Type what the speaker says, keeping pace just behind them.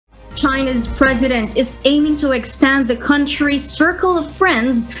China's president is aiming to expand the country's circle of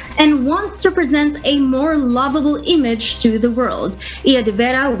friends and wants to present a more lovable image to the world. Ia De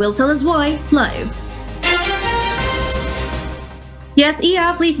Vera will tell us why live. Yes,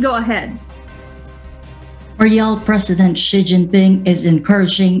 Ia, please go ahead. Mariel, President Xi Jinping is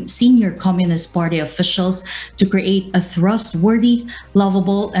encouraging senior Communist Party officials to create a trustworthy,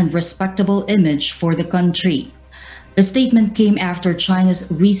 lovable, and respectable image for the country. The statement came after China's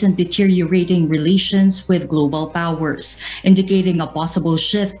recent deteriorating relations with global powers, indicating a possible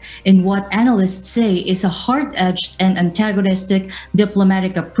shift in what analysts say is a hard-edged and antagonistic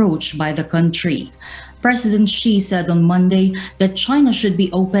diplomatic approach by the country. President Xi said on Monday that China should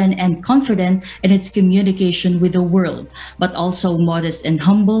be open and confident in its communication with the world, but also modest and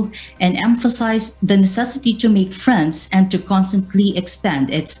humble, and emphasized the necessity to make friends and to constantly expand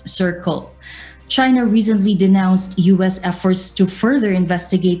its circle. China recently denounced U.S. efforts to further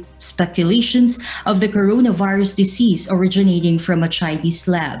investigate speculations of the coronavirus disease originating from a Chinese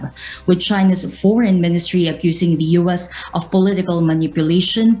lab, with China's foreign ministry accusing the U.S. of political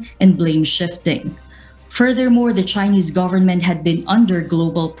manipulation and blame shifting. Furthermore, the Chinese government had been under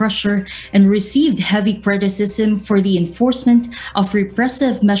global pressure and received heavy criticism for the enforcement of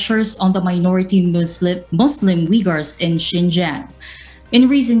repressive measures on the minority Muslim Uyghurs in Xinjiang. In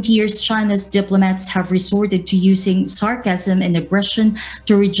recent years, China's diplomats have resorted to using sarcasm and aggression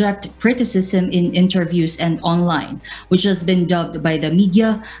to reject criticism in interviews and online, which has been dubbed by the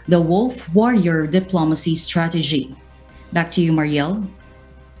media the wolf warrior diplomacy strategy. Back to you, Mariel.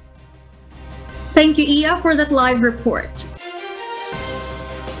 Thank you, Ia, for that live report.